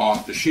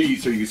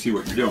sheet so you can see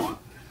what you're doing.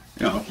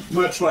 You know,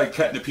 much like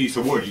cutting a piece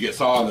of wood, you get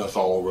sawdust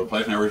all over the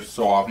place, and every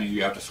so often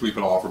you have to sweep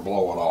it off or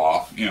blow it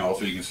off, you know,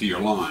 so you can see your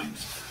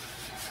lines.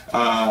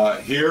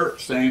 Here,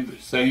 same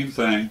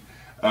thing.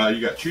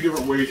 You got two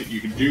different ways that you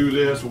can do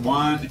this.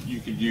 One, you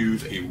could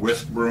use a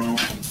whisk broom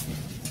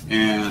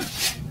and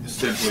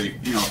simply,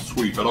 you know,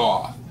 sweep it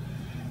off.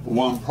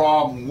 One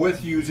problem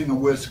with using a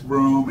whisk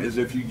broom is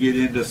if you get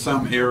into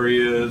some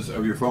areas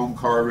of your foam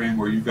carving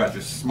where you've got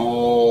just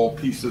small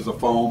pieces of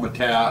foam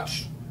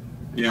attached,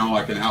 you know,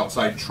 like an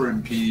outside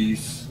trim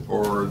piece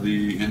or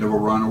the end of a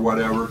run or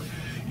whatever,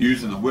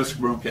 using the whisk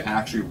broom can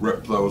actually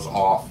rip those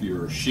off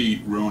your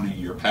sheet, ruining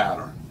your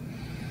pattern.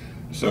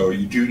 So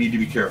you do need to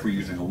be careful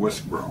using a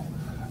whisk broom.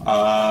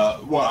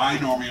 What I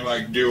normally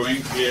like doing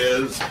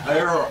is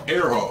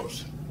air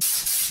hose.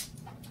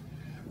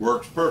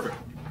 Works perfect.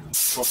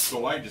 So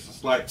light, just a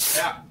slight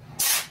tap,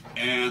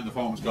 and the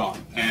foam's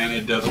gone, and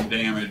it doesn't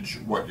damage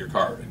what you're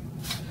carving.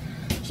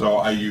 So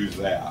I use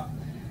that.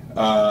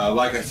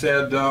 Like I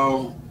said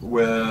though,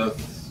 with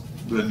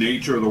the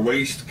nature of the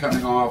waste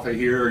coming off of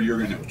here, you're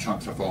going to have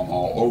chunks of foam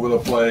all over the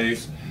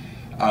place.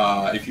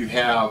 If you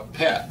have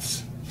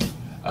pets,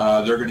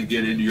 they're going to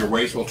get into your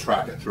waste. Will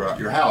track it throughout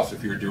your house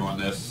if you're doing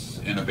this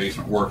in a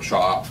basement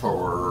workshop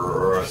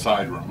or a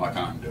side room like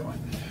I'm doing.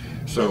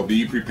 So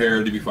be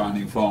prepared to be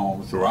finding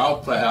foam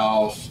throughout the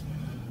house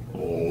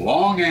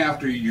long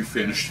after you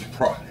finish the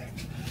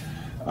project.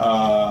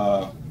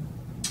 A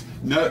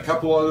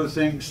couple other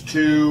things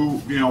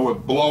too, you know,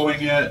 with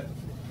blowing it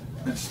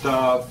and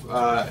stuff,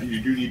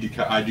 you do need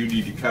to. I do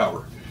need to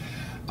cover.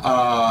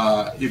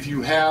 If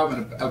you have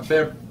a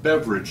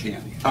beverage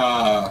handy,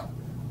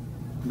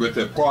 with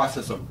the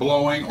process of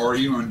blowing, or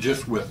even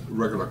just with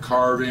regular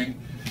carving,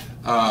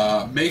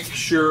 make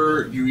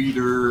sure you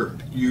either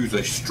use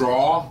a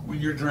straw when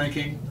you're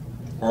drinking,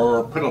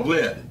 or put a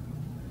lid,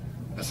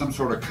 some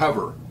sort of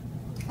cover,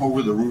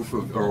 over the roof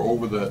of, or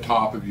over the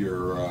top of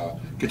your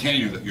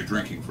container that you're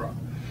drinking from,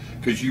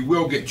 because you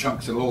will get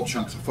little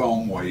chunks of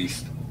foam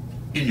waste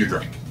in your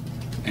drink.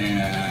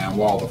 And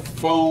while the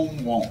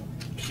foam won't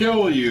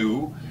kill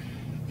you,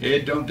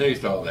 it don't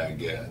taste all that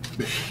good.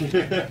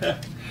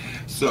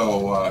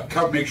 So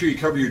make sure you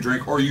cover your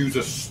drink, or use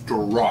a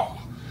straw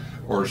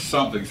or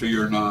something so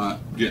you're not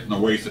getting the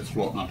waste that's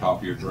floating on top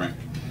of your drink.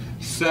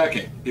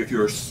 Second, if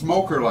you're a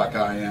smoker like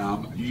I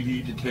am, you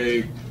need to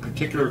take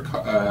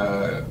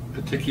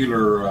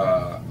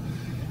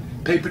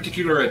pay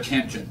particular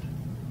attention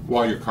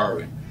while you're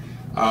carving.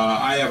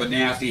 I have a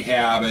nasty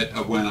habit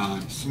of when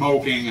I'm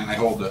smoking and I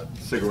hold the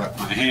cigarette in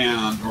my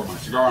hand or my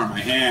cigar in my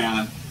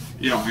hand,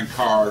 you know, and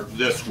carve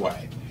this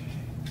way.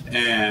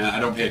 And I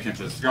don't pay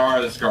attention to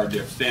the cigar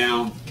dips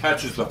down,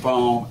 touches the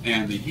foam,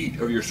 and the heat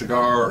of your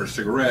cigar or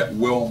cigarette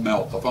will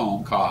melt the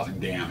foam, causing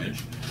damage,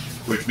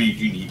 which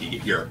means you need to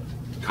get your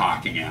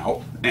caulking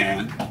out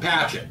and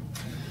patch it.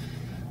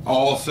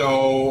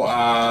 Also,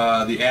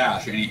 the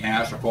ash, any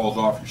ash that falls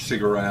off your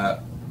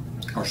cigarette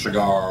or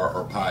cigar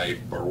or pipe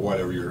or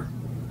whatever you're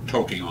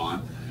toking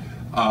on,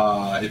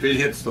 if it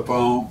hits the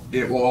foam,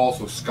 it will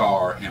also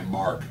scar and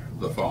mark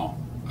the foam.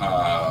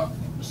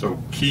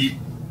 So keep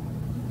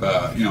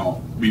you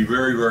know, be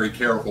very, very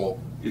careful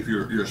if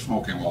you're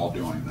smoking while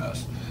doing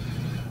this.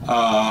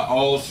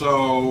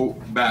 Also,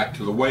 back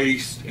to the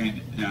waste and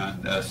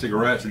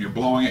cigarettes, when you're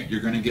blowing it,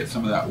 you're going to get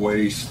some of that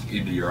waste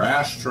into your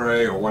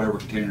ashtray or whatever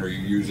container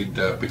you're using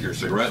to put your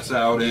cigarettes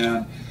out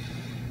in.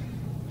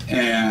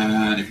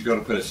 And if you go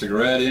to put a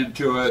cigarette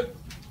into it,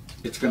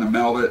 it's going to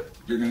melt it.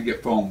 You're going to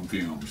get foam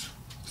fumes.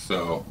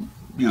 So,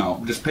 you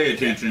know, just pay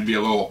attention and be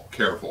a little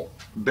careful.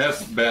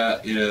 Best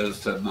bet is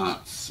to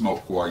not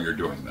smoke while you're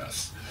doing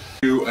this.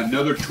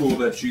 Another tool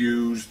that's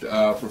used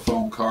for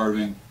foam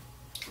carving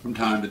from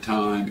time to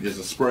time is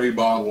a spray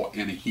bottle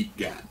and a heat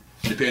gun,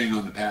 depending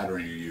on the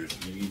pattern you're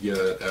using. You can get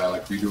it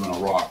like if you're doing a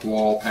rock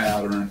wall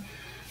pattern,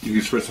 you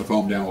can spritz the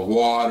foam down with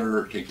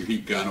water, take your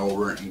heat gun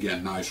over it, and get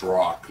a nice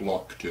rock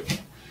look to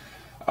it.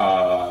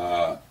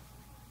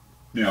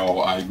 You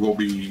know, I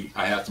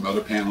have some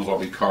other panels I'll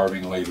be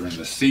carving later in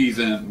the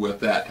season with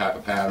that type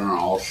of pattern.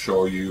 I'll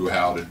show you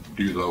how to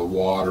do the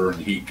water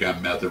and heat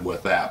gun method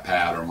with that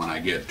pattern when I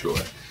get to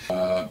it.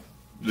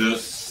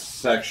 This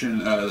section,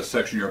 the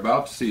section you're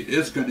about to see,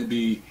 is going to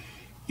be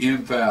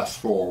in fast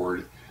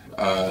forward.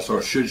 so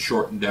it should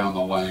shorten down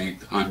the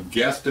length. I'm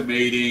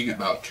guesstimating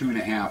about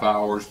 2.5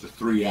 hours to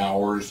 3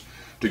 hours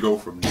to go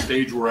from the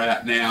stage we're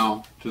at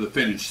now to the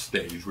finished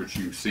stage, which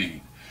you've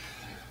seen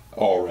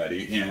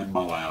already in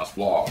my last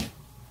vlog.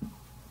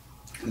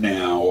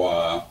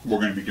 Now we're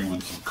going to be doing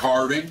some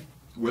carving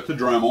with the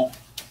Dremel,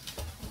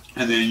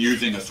 and then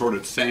using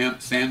assorted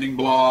sanding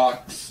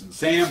blocks and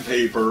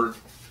sandpaper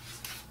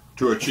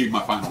to achieve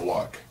my final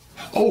look.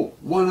 Oh,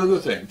 one other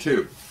thing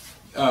too,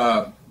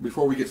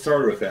 before we get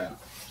started with that.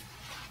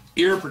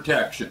 Ear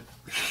protection.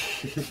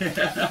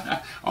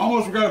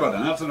 Almost forgot about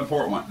that. That's an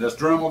important one. This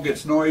Dremel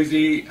gets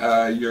noisy.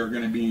 You're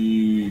going to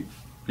be,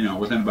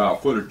 within about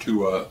a foot or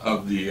two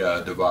of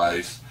the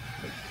device.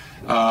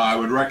 I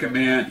would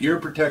recommend ear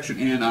protection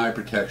and eye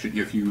protection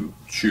if you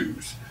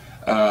choose.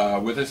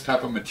 With this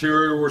type of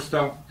material or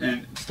stuff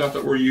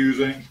that we're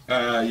using,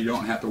 you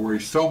don't have to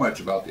worry so much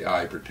about the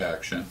eye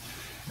protection.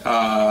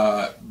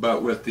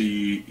 But with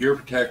the ear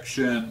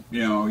protection,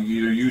 you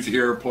either use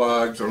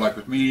earplugs, or like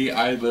with me,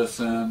 I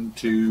listen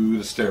to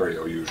the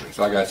stereo usually.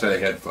 So like I said,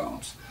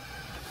 headphones.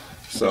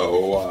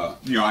 So,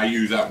 I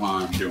use that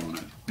while I'm doing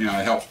it. It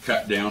helps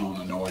cut down on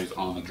the noise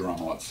on the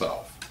Dremel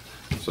itself.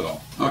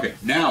 So, okay,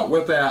 now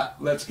with that,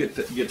 let's get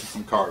to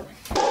some carving.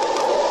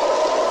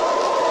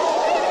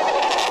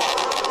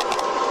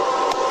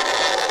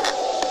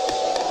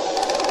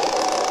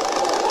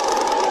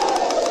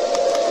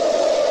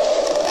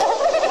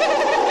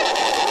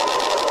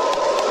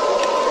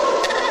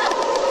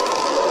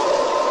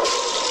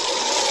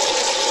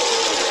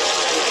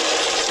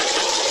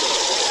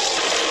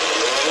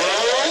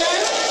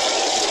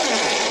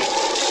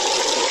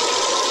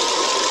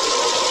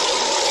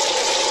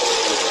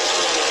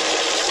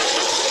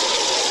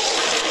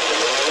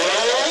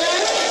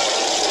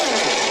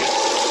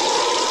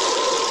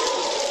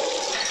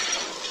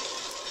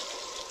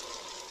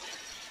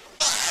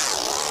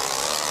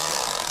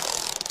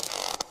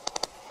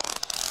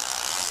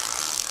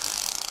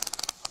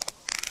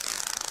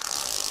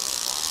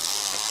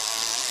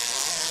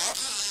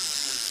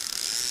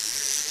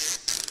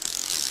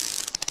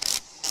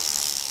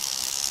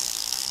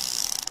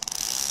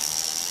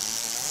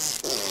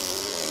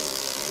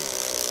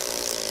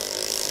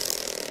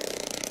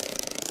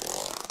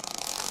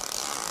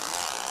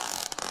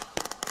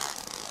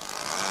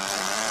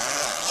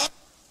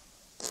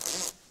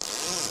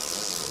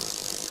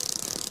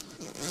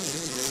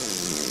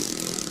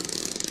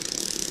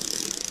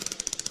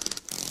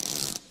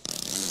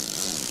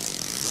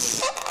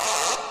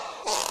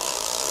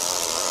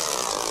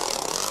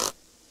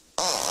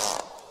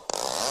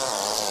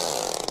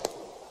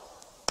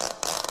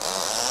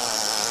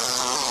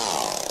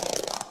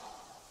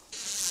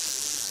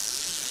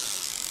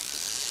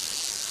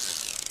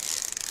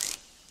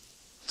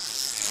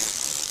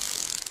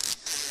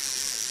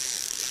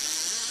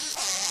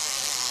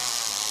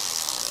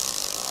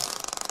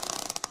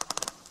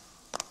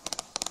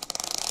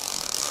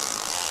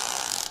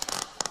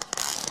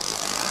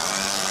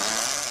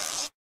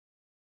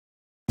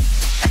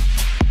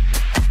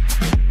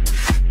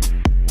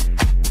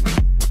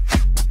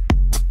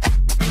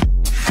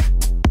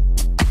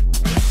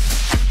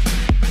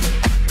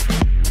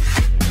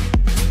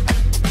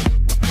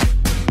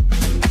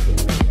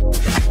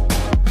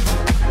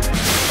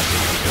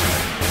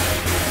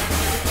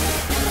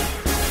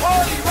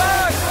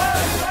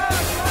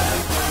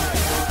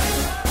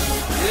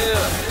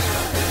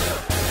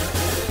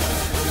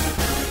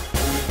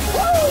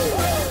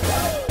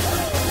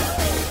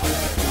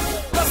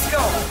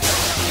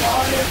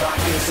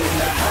 Rockets in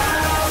the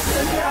house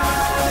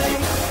tonight.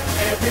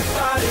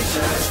 Everybody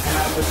just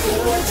have a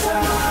good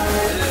time.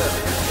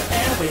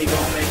 And we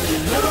gon' make you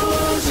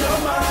lose your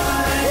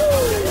mind.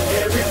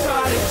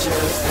 Everybody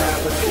just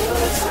have a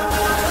good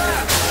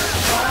time.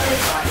 Party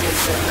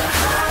rockets in the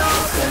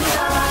house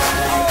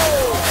tonight.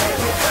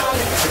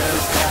 Everybody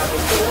just have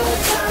a good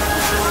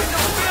time.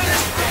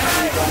 And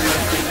we gon'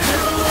 make you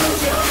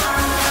lose your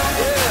mind.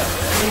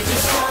 We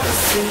just wanna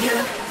see you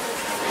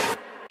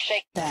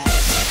shake that.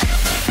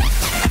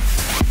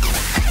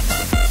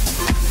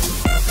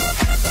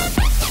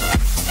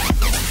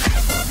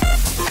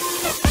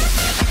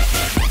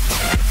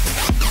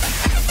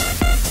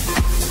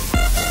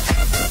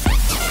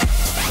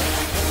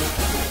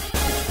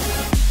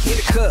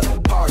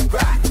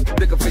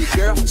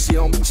 Girl, she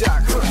on the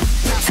jock, Now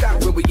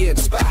stop when we in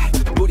the spot.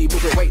 Booty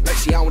moving weight like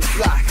she on the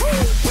block.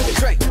 With the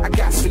Drake, I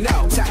got to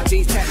know. Top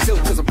jeans tattoo,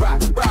 cause I'm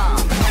rock, half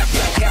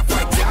black, half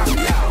white, down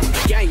now.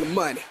 Gang of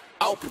money,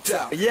 open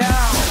up. Yeah,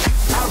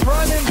 I'm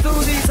running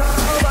through these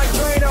halls like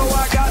Drano.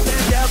 I got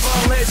that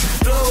devilish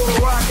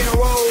flow, rock and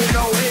roll,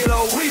 no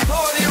halo. We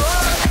party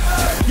rock.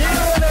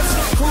 Yeah, that's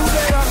the crew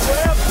that I'm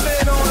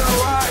repping on the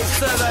rise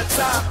to the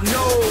top.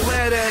 No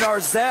lead in our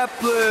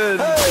Zeppelin.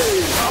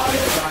 Hey,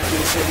 party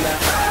rockets in the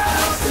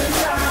house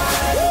tonight.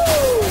 Woo.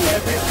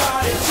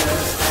 Everybody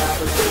just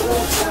have a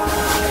good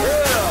time.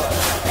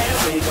 Yeah. And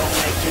we gon'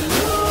 make you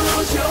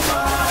lose your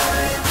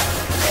mind.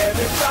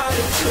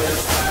 Everybody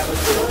just have a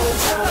good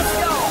time. Let's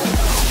go.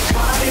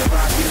 Party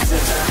rockets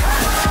in the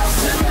house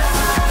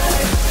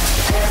tonight.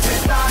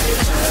 Everybody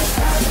just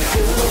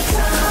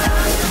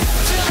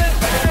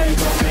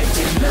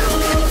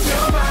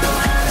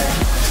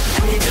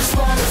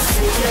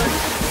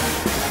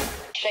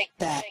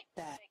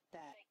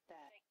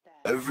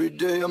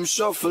day I'm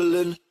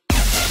shuffling.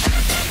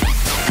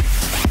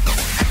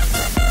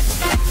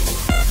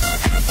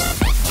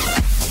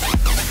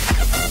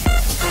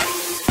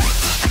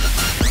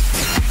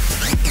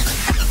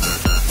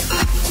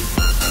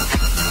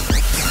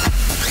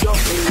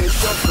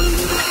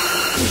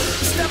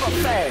 Step up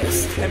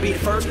fast and be the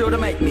first girl to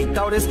make me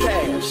throw this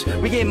cash.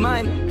 We get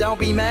money, don't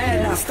be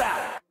mad. Now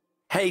stop.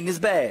 Hating is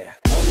bad.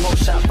 One more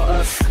shot for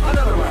us,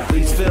 another round.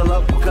 Please fill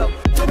up a cup,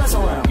 turn us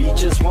around. We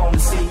just want to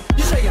see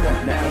you shaking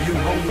up. Now you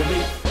home with me.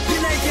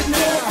 You naked now.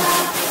 Get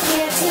up,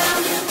 get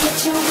down,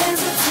 put your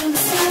hands up to the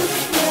sun.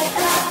 Get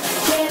up,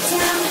 get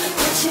down,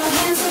 put your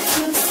hands up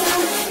to the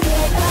sun.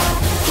 Get up,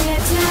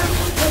 get down,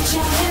 put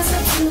your hands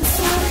up to the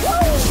sun.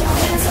 Put your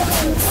hands up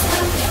to the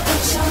sun.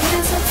 Put your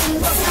hands up to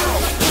the sun.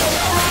 Get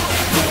up,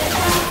 get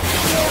up,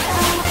 get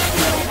up,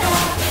 get up, get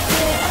up,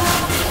 get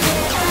up,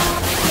 get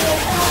up,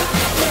 get up, get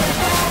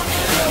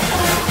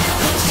up.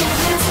 Put your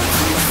hands up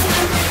to the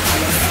sun. Put your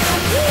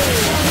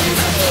hands up,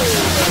 put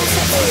your hands up,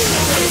 put your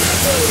hands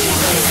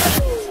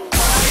up,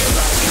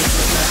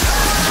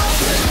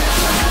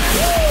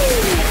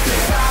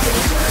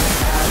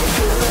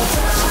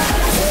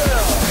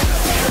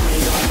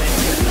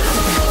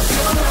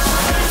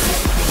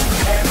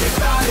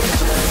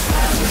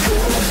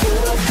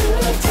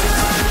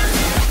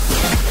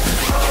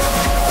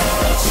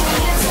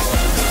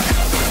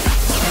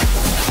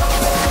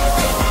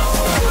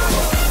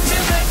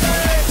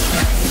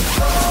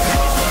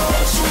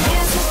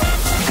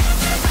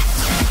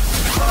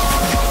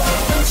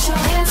 put your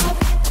hands up.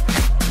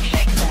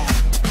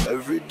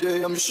 Every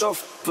day I'm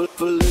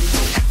shuffling.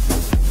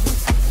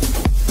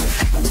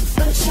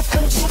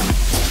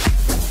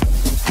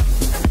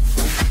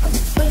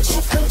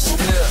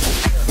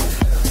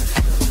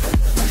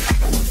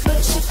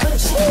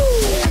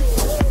 Yeah.